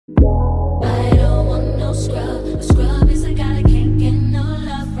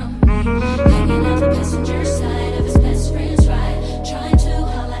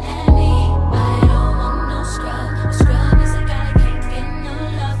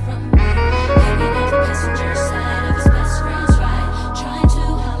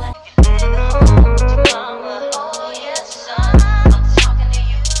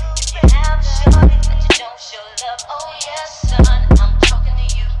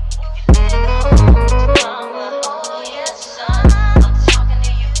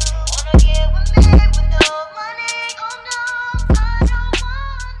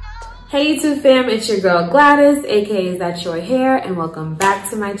fam, it's your girl Gwladys, aka That's Your Hair, and welcome back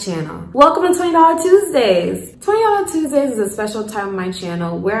to my channel. Welcome to $20 Tuesdays. $20 Tuesdays is a special time on my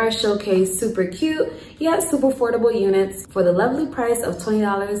channel where I showcase super cute yet super affordable units for the lovely price of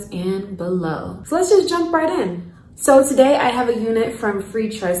 $20 and below. So let's just jump right in. So today I have a unit from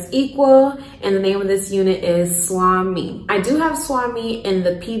Freetress Equal, and the name of this unit is Swami. I do have Swami in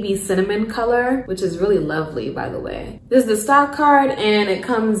the PB Cinnamon color, which is really lovely, by the way. This is the stock card, and it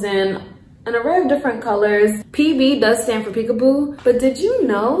comes in an array of different colors. PB does stand for peekaboo, but did you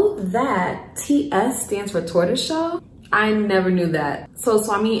know that TS stands for tortoiseshell? I never knew that. So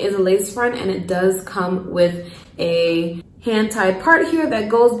Swami is a lace front, and it does come with a hand-tied part here that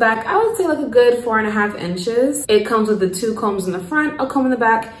goes back, I would say like a good 4.5 inches. It comes with the 2 combs in the front, a comb in the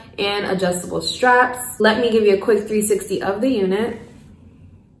back, and adjustable straps. Let me give you a quick 360 of the unit.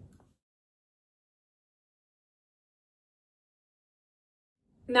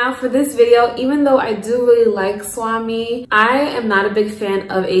 Now for this video, even though I do really like Swami, I am not a big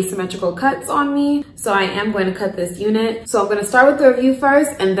fan of asymmetrical cuts on me, so I am going to cut this unit. So I'm going to start with the review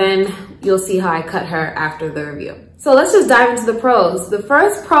first, and then you'll see how I cut her after the review. So let's just dive into the pros. The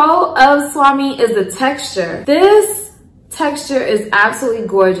first pro of Swami is the texture. This texture is absolutely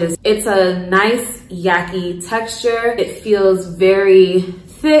gorgeous. It's a nice yaki texture. It feels very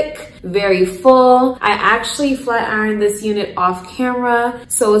thick, very full. I actually flat ironed this unit off camera,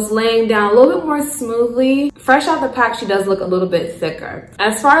 so it's laying down a little bit more smoothly. Fresh out the pack, she does look a little bit thicker.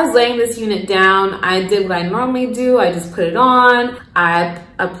 As far as laying this unit down, I did what I normally do. I just put it on. I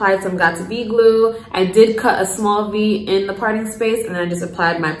applied some got2b glue. I did cut a small V in the parting space, and then I just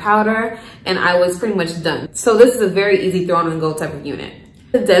applied my powder, and I was pretty much done. So this is a very easy throw on and go type of unit.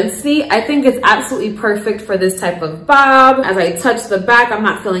 The density, I think it's absolutely perfect for this type of bob. As I touch the back, I'm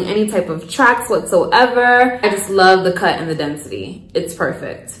not feeling any type of tracks whatsoever. I just love the cut and the density. It's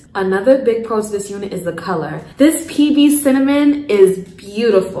perfect. Another big pro to this unit is the color. This PB Cinnamon is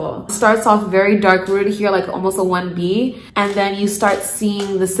beautiful. It starts off very dark rooted here, like almost a 1B, and then you start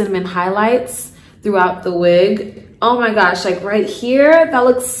seeing the cinnamon highlights throughout the wig. Oh my gosh, like right here, that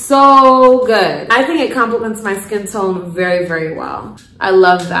looks so good. I think it complements my skin tone very, very well. I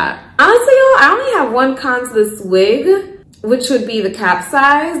love that. Honestly, y'all, I only have one con to this wig, which would be the cap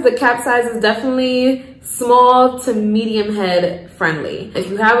size. The cap size is definitely small to medium head friendly. If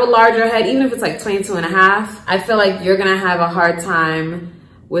you have a larger head, even if it's like 22.5, I feel like you're gonna have a hard time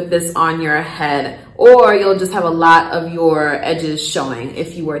with this on your head, or you'll just have a lot of your edges showing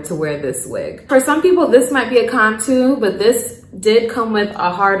if you were to wear this wig. For some people, this might be a con too, but this did come with a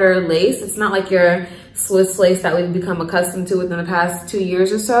harder lace. It's not like your Swiss lace that we've become accustomed to within the past 2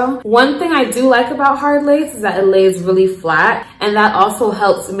 years or so. One thing I do like about hard lace is that it lays really flat, and that also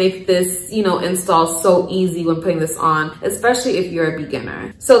helps make this, install so easy when putting this on, especially if you're a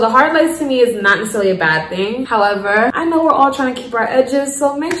beginner. So the hard lace to me is not necessarily a bad thing. However, I know we're all trying to keep our edges,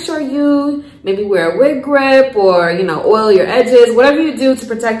 so make sure you maybe wear a wig grip or, oil your edges, whatever you do to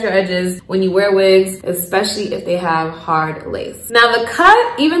protect your edges when you wear wigs, especially if they have hard lace. Now the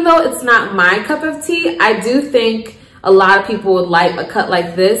cut, even though it's not my cup of tea, I do think a lot of people would like a cut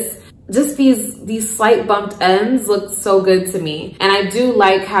like this. Just these slight bumped ends look so good to me. And I do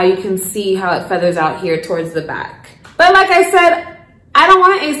like how you can see how it feathers out here towards the back. But like I said, I don't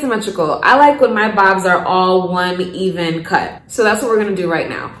want it asymmetrical. I like when my bobs are all one even cut. So that's what we're gonna do right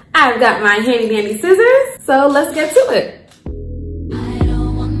now. I've got my handy dandy scissors, so let's get to it. I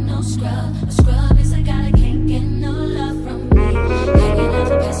don't want no scrub. A scrub is a guy that can't get no love from me. Hanging out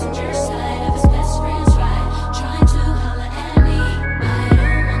the passenger side of his best friend's ride, trying to holler at me. I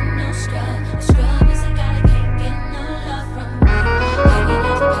don't want no scrub. A scrub is a guy that can't get no love from me.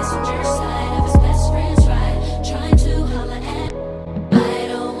 Hanging out the passenger side of his best friend's ride, trying to holler at me. I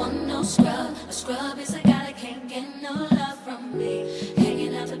don't want no scrub. A scrub is a guy that can't get no love from me.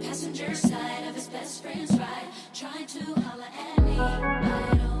 Hanging out the passenger side of his best friend's ride, trying to holler at me.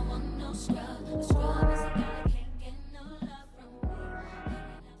 I don't want no scrub. A scrub is a guy that can't get no love from me.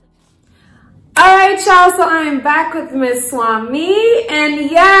 All right, y'all, so I'm back with Miss Swami,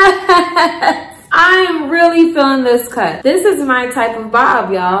 and yes, I'm really feeling this cut. This is my type of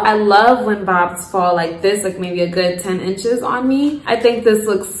bob, y'all. I love when bobs fall like this, like maybe a good 10 inches on me. I think this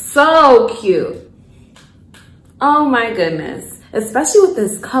looks so cute. Oh my goodness. Especially with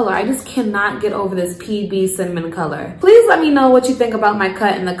this color, I just cannot get over this PB Cinnamon color. Please let me know what you think about my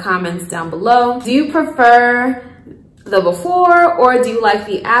cut in the comments down below. Do you prefer the before or do you like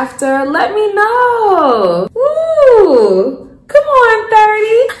the after? Let me know. Woo! Come on,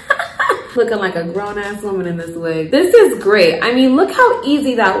 30. Looking like a grown-ass woman in this wig. This is great. I mean, look how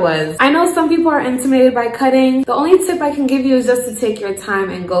easy that was. I know some people are intimidated by cutting. The only tip I can give you is just to take your time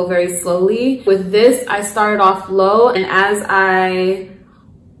and go very slowly. With this, I started off low, and as I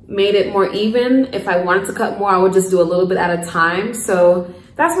made it more even, if I wanted to cut more, I would just do a little bit at a time. So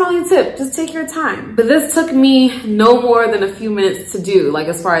that's my only tip, just take your time. But this took me no more than a few minutes to do, like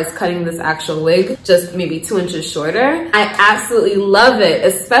as far as cutting this actual wig, just maybe 2 inches shorter. I absolutely love it,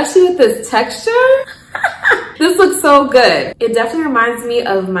 especially with this texture. This looks so good. It definitely reminds me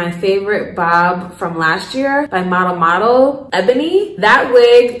of my favorite bob from last year by Model Ebony. That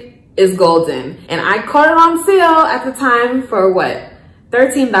wig is golden, and I caught it on sale at the time for what?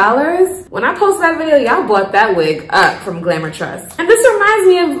 $13? When I posted that video, y'all bought that wig up from Freetress. And this reminds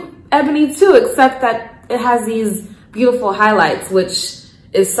me of Ebony too, except that it has these beautiful highlights, which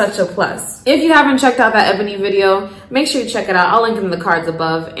is such a plus. If you haven't checked out that Ebony video, make sure you check it out. I'll link it in the cards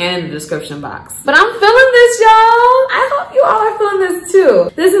above and the description box. But I'm feeling this, y'all. I hope you all are feeling this too.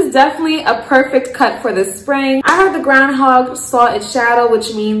 This is definitely a perfect cut for the spring. I heard the groundhog saw its shadow,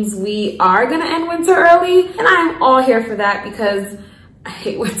 which means we are gonna end winter early. And I'm all here for that because I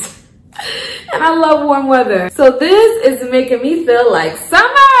hate winter and I love warm weather. So this is making me feel like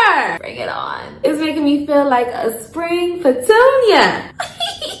summer. Bring it on. It's making me feel like a spring petunia.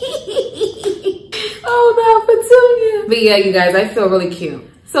 Oh no, petunia. But yeah, you guys, I feel really cute.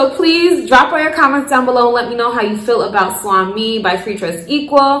 So please drop all your comments down below and let me know how you feel about Swami by Freetress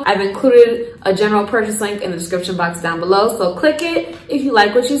Equal. I've included a general purchase link in the description box down below, so click it if you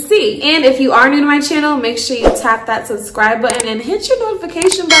like what you see. And if you are new to my channel, make sure you tap that subscribe button and hit your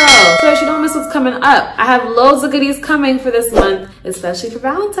notification bell so that you don't miss what's coming up. I have loads of goodies coming for this month, especially for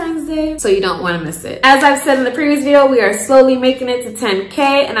Valentine's Day, so you don't want to miss it. As I've said in the previous video, we are slowly making it to 10K,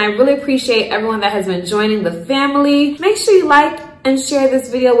 and I really appreciate everyone that has been joining the family. Make sure you like and share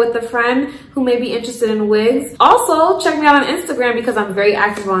this video with a friend who may be interested in wigs. Also, check me out on Instagram because I'm very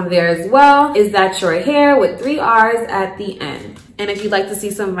active on there as well. Is That Your Hair with 3 R's at the end. And if you'd like to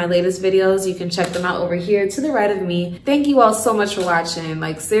see some of my latest videos, you can check them out over here to the right of me. Thank you all so much for watching.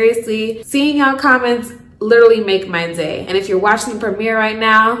 Like seriously, seeing y'all comments literally make my day. And if you're watching the premiere right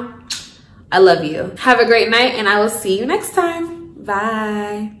now, I love you. Have a great night and I will see you next time.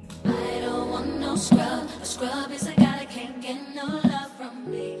 Bye.